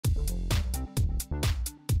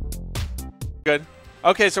Good.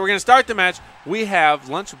 Okay, so we're going to start the match. We have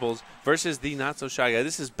Lunchables versus TheNotSoShyGuy.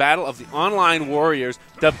 This is Battle of the Online Warriors,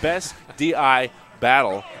 the best DI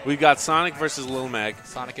battle. We've got Sonic versus Lil Mac.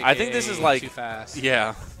 Sonic, I think this is like too fast.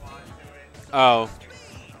 Yeah. Oh.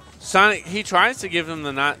 Sonic, he tries to give them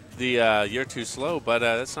the you're too slow, but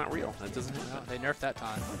that's not real. That doesn't happen. No, they nerfed that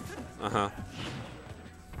time. Uh-huh.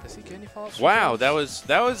 Does he get any follow-ups? Wow, that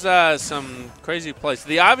was some crazy plays.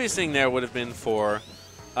 The obvious thing there would have been for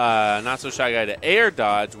TheNotSoShyGuy to air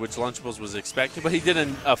dodge, which Lunchables was expecting, but he did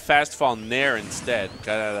a fast fall nair instead.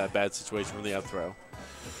 Got out of that bad situation from the up throw.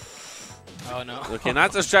 Oh, no. Okay,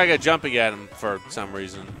 TheNotSoShyGuy jumping at him for some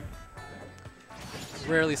reason.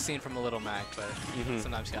 Rarely seen from a Little Mac, but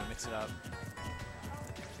sometimes you gotta mix it up.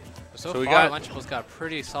 So we far, got Lunchables got a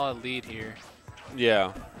pretty solid lead here.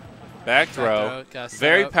 Yeah. Back throw.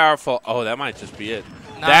 Very powerful. Oh, that might just be it.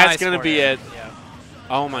 Nice. That's going to be it. Yeah.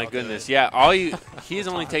 Oh, my goodness. Yeah, he's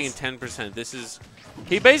only taking 10%.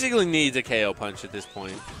 He basically needs a KO punch at this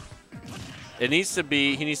point. He needs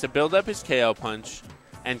to build up his KO punch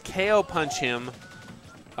and KO punch him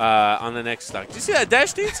on the next stock. Did you see that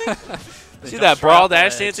dash dancing? See that brawl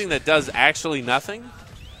dash dancing that does actually nothing?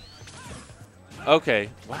 Okay.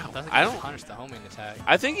 Wow. I don't punish the homing attack.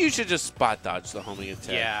 I think you should just spot dodge the homing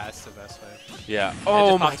attack. Yeah, that's the best way. Yeah.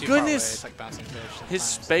 Oh my goodness. It's like bouncing fish. His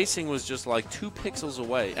spacing was just like 2 pixels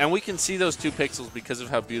away, and we can see those 2 pixels because of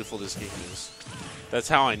how beautiful this game is. That's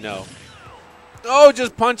how I know. Oh,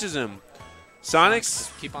 just punches him.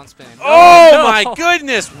 Sonic's. Keep on spinning. Oh no. My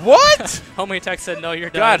goodness! What? Homing attack said no. You're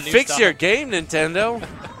done. God, fix your game, Nintendo.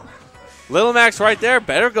 Little Mac's right there.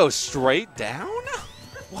 Better go straight down.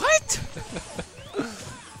 What?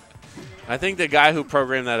 I think the guy who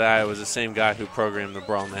programmed that AI was the same guy who programmed the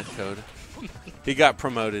Brawl netcode. He got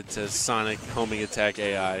promoted to Sonic Homing Attack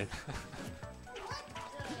AI.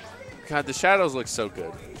 God, the shadows look so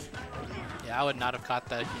good. Yeah, I would not have caught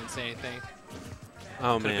that if you didn't say anything.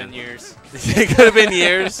 Oh, man. Could have been years. It could have been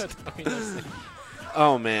years?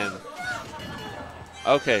 Oh, man.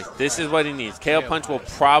 Okay, this is what he needs. KO Punch will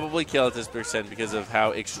probably kill at this percent because of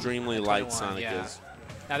how extremely light Sonic is.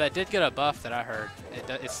 Now, that did get a buff that I heard.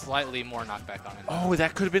 It's slightly more knockback on it. Oh,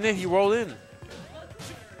 that could have been it. He rolled in.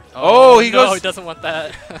 Oh, he goes. No, he doesn't want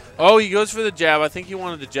that. Oh, he goes for the jab. I think he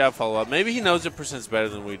wanted the jab follow-up. Maybe he knows the percent's better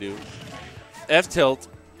than we do. F-tilt.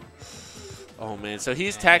 Oh, man. So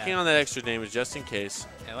he's tacking on that extra damage just in case.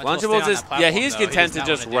 Lunchables is, he's content to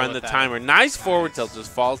just run the timer. Nice forward tilt. Just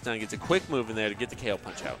falls down, gets a quick move in there to get the KO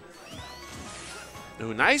punch out.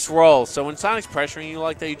 Ooh, nice roll. So when Sonic's pressuring you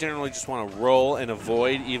like that, you generally just want to roll and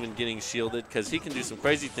avoid even getting shielded because he can do some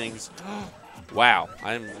crazy things. Wow.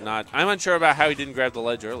 I'm unsure about how he didn't grab the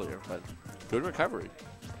ledge earlier, but good recovery.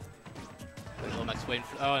 Little Mac's waiting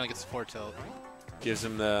for, and it gets forward tilt. Gives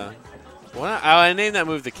him the... Well, I named that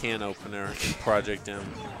move the can opener Project M.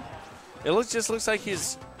 It just looks like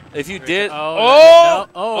he's... If you did...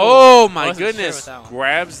 Oh my goodness.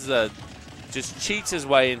 Grabs the... Just cheats his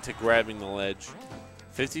way into grabbing the ledge.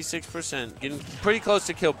 56%. Getting pretty close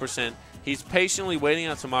to kill percent. He's patiently waiting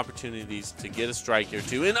on some opportunities to get a strike here,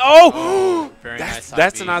 too. And very nice.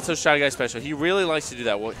 That's a TheNotSoShyGuy special. He really likes to do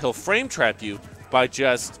that. Well, he'll frame trap you by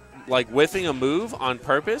just, like, whiffing a move on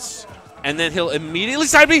purpose. And then he'll immediately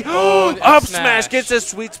side B. Up smash. Gets a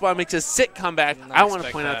sweet spot. Makes a sick comeback. I want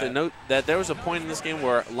to point out that there was a point in this game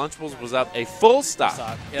where Lunchables was up a full stop.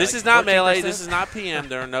 Yeah, this is not melee. This is not PM.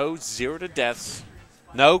 There are no 0 to deaths.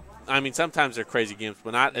 No. I mean, sometimes they're crazy games,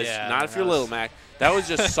 but not if you're Little Mac. That was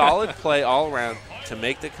just solid play all around to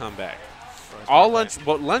make the comeback.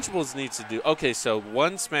 What Lunchables needs to do. Okay, so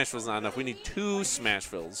 1 Smashville is not enough. We need 2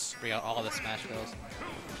 Smashvilles. Bring out all the Smashvilles.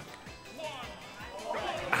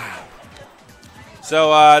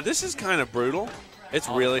 So this is kind of brutal. It's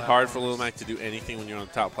really hard for Little Mac to do anything when you're on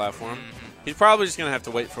the top platform. He's probably just going to have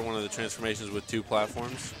to wait for one of the transformations with 2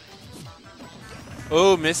 platforms.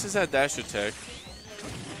 Oh, misses that dash attack.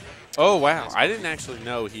 Oh, wow. I didn't actually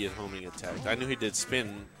know he had homing attack. I knew he did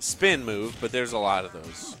spin move, but there's a lot of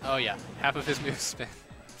those. Oh, yeah. Half of his moves spin.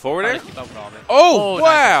 Forward air? Oh,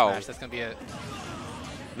 wow. Nice. That's going to be it.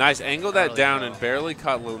 Nice. Angle that down and barely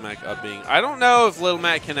caught Little Mac up being. I don't know if Little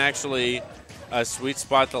Mac can actually sweet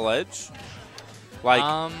spot the ledge. Like,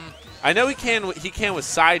 I know he can with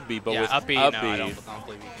side B, but with up B, no, I don't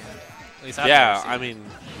believe he can. At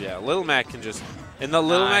least Little Mac can just. And the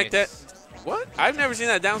Little Mac that. What? I've never seen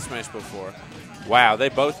that down smash before. Wow, they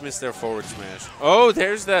both missed their forward smash. Oh,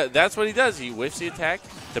 that's what he does. He whiffs the attack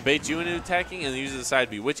to bait you into attacking and uses the side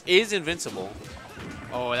B, which is invincible.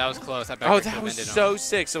 Oh, that was close. That was so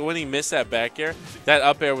sick. So when he missed that back air, that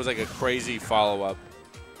up air was like a crazy follow-up.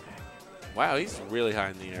 Wow, he's really high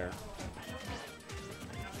in the air.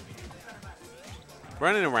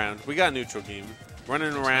 Running around. We got neutral game.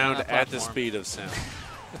 Running around at the speed of sound.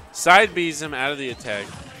 Side B's him out of the attack.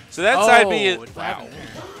 So that side B is, wow.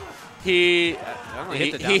 He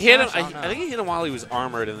hit him. I think he hit him while he was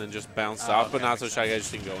armored and then just bounced off. Okay, but Not So Shy Guy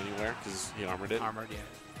just didn't go anywhere because he armored it. Armored, yeah.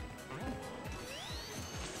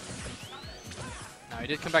 Now he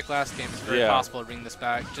did come back last game. It's very possible to bring this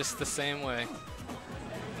back just the same way.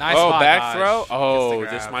 Nice back throw. Oh,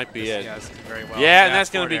 this might be it. Very well. Yeah, and that's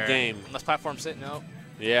gonna be game. Unless platform sit, no.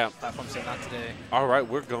 Yeah. Platform sit, not today. All right,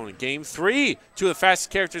 we're going to game 3. 2 of the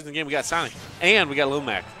fastest characters in the game. We got Sonic, and we got Lil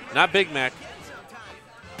Mac. Not Big Mac.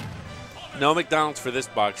 No McDonald's for this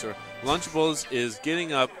boxer. Lunchables is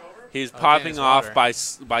getting up. He's popping off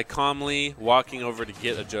by calmly walking over to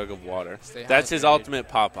get a jug of water. That's his ultimate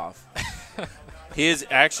pop-off. He is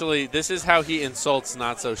actually, this is how he insults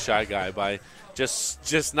Not So Shy Guy, by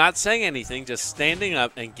just not saying anything, just standing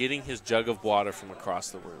up and getting his jug of water from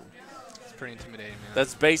across the room. It's pretty intimidating, man.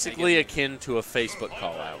 That's basically akin to a Facebook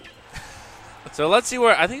call-out. So let's see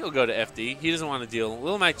where, I think he'll go to FD. He doesn't want to deal,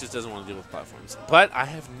 Lil Mac just doesn't want to deal with platforms. But I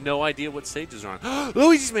have no idea what stages are on.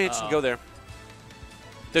 Luigi's Mansion, go there.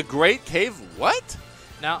 The Great Cave, what?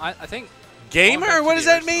 Now, I think... Gamer? What does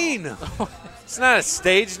that mean? It's not a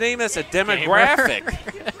stage name, that's a demographic.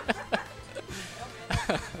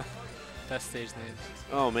 Best stage name.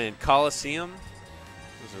 Oh, man. Coliseum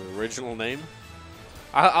was an original name.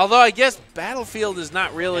 Although I guess Battlefield is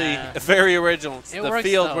not really very original. It's the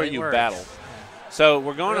field where you battle. Yeah. So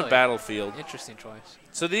we're going to Battlefield. Interesting choice.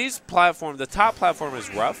 So these platforms, the top platform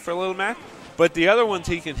is rough for Lil Mac, but the other ones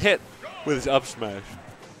he can hit with his up smash.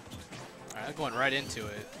 All right, I'm going right into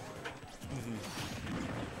it.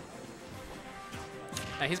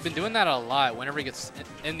 Now, he's been doing that a lot. Whenever he gets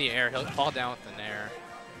in the air, he'll fall down with an air.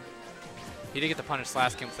 He did get the punish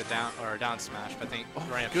last game with a down smash, but I think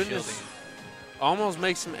right up shielding. Almost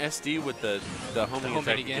makes him SD with the homing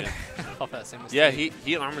effect again. That same yeah,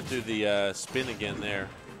 he armored through the spin again there.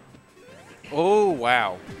 Oh,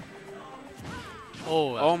 wow.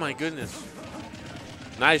 Oh my goodness.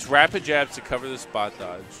 Nice rapid jabs to cover the spot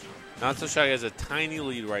dodge. Not So Shy has a tiny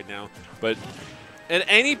lead right now, but at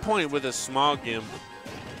any point with a small gimp,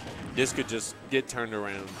 this could just get turned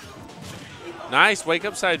around. Nice, wake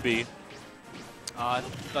up side B. I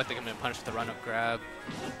feel like they're going to punish with the run-up grab.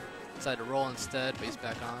 Decided to roll instead, but he's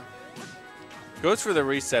back on. Goes for the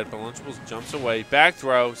reset, but Lunchables jumps away. Back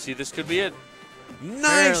throw. See, this could be it.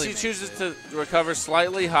 Nice! He chooses to recover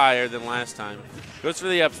slightly higher than last time. Goes for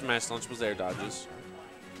the up smash. Lunchables air dodges.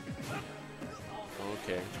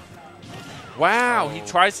 Okay. Wow, he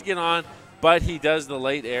tries to get on, but he does the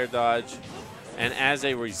late air dodge. And as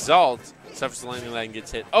a result, suffers the landing leg and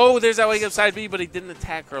gets hit. Oh, there's that wake up side B, but he didn't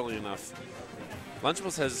attack early enough.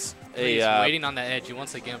 Lunchables has he's waiting on the edge. He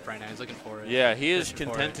wants a gimp right now. He's looking for it. Yeah, he is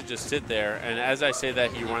content to just sit there. And as I say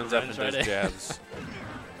that, he runs up and does jabs.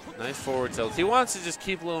 Nice forward tilt. He wants to just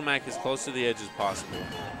keep Lil Mac as close to the edge as possible.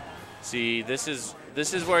 See, this is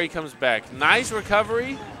where he comes back. Nice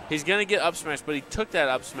recovery. He's going to get up smash, but he took that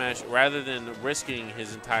up smash rather than risking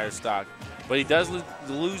his entire stock. But he does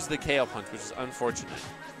lose the KO punch, which is unfortunate.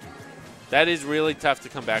 That is really tough to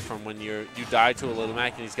come back from when you die to a Lil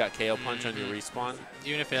Mac and he's got KO punch on your respawn.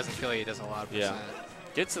 Even if he doesn't kill you, he does a lot of percent. Yeah.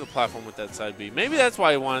 Gets to the platform with that side B. Maybe that's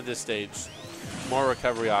why he wanted this stage. More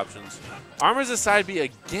recovery options. Armors a side B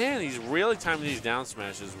again. He's really timing these down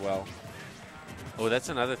smashes well. Oh, that's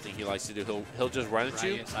another thing he likes to do. He'll just run at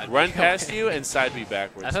you, run past you, and side B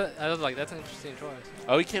backwards. I was like, that's an interesting choice.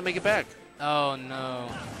 Oh, he can't make it back. Oh, no.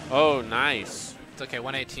 Oh, nice. It's okay,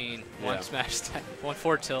 118, one smash stack, 1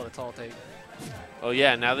 forward tilt, that's all it'll take. Oh,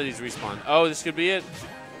 yeah, now that he's respawned. Oh, this could be it.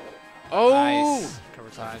 Oh! Nice. Cover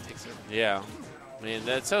time, takes it. Yeah. Man,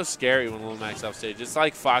 that's so scary when Lil Mac's off stage. It's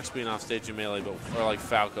like Fox being off stage in Melee, or like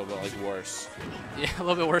Falco, but like worse. Yeah, a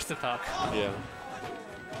little bit worse than Falco. Yeah.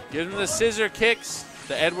 Give him the scissor kicks,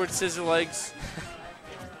 the Edward scissor legs.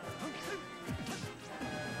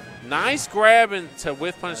 Nice grab into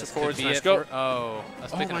whiff punish the forward smash. Go. Oh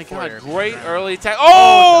my God. Great early attack.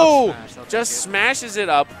 Oh! Just smashes it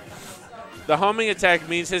up. The homing attack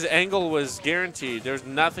means his angle was guaranteed. There's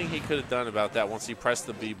nothing he could have done about that once he pressed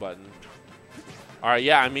the B button. All right,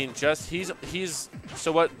 yeah, I mean, he's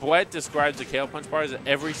so what Boet describes the KO punch bar is that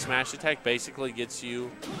every smash attack basically gets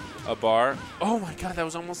you a bar. Oh my God, that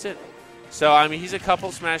was almost it. So I mean, he's a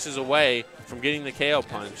couple smashes away from getting the KO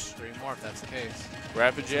punch. 3 more if that's the case.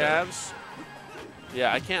 Rapid jabs.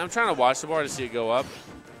 Yeah, I can't. I'm trying to watch the bar to see it go up.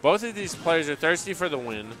 Both of these players are thirsty for the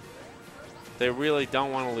win. They really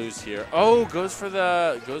don't want to lose here. Oh, goes for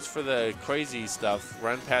the crazy stuff.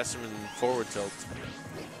 Run past him and forward tilt.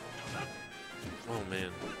 Oh man.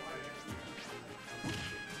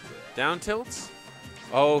 Down tilts?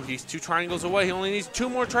 Oh, he's 2 triangles away. He only needs 2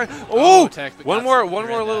 more triangles. Oh, one more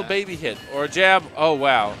little baby hit or a jab. Oh,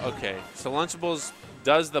 wow. Okay. So Lunchables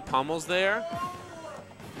does the pummels there.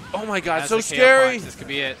 Oh, my God. So scary. This could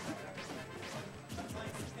be it.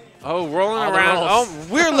 Oh, rolling around. Oh,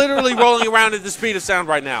 we're literally rolling around at the speed of sound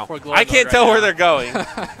right now. I can't tell where they're going.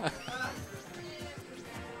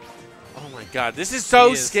 God, this is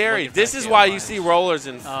so scary. This is why you see rollers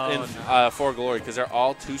in For Glory, because they're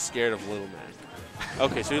all too scared of Little Mac.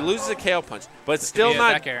 Okay, so he loses a KO punch, but still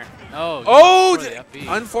not. Back air.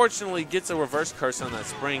 Unfortunately, gets a reverse curse on that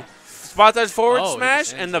spring. Spot dodge forward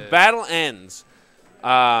smash, and the battle ends.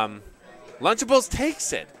 Lunchables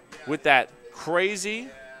takes it with that crazy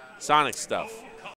Sonic stuff.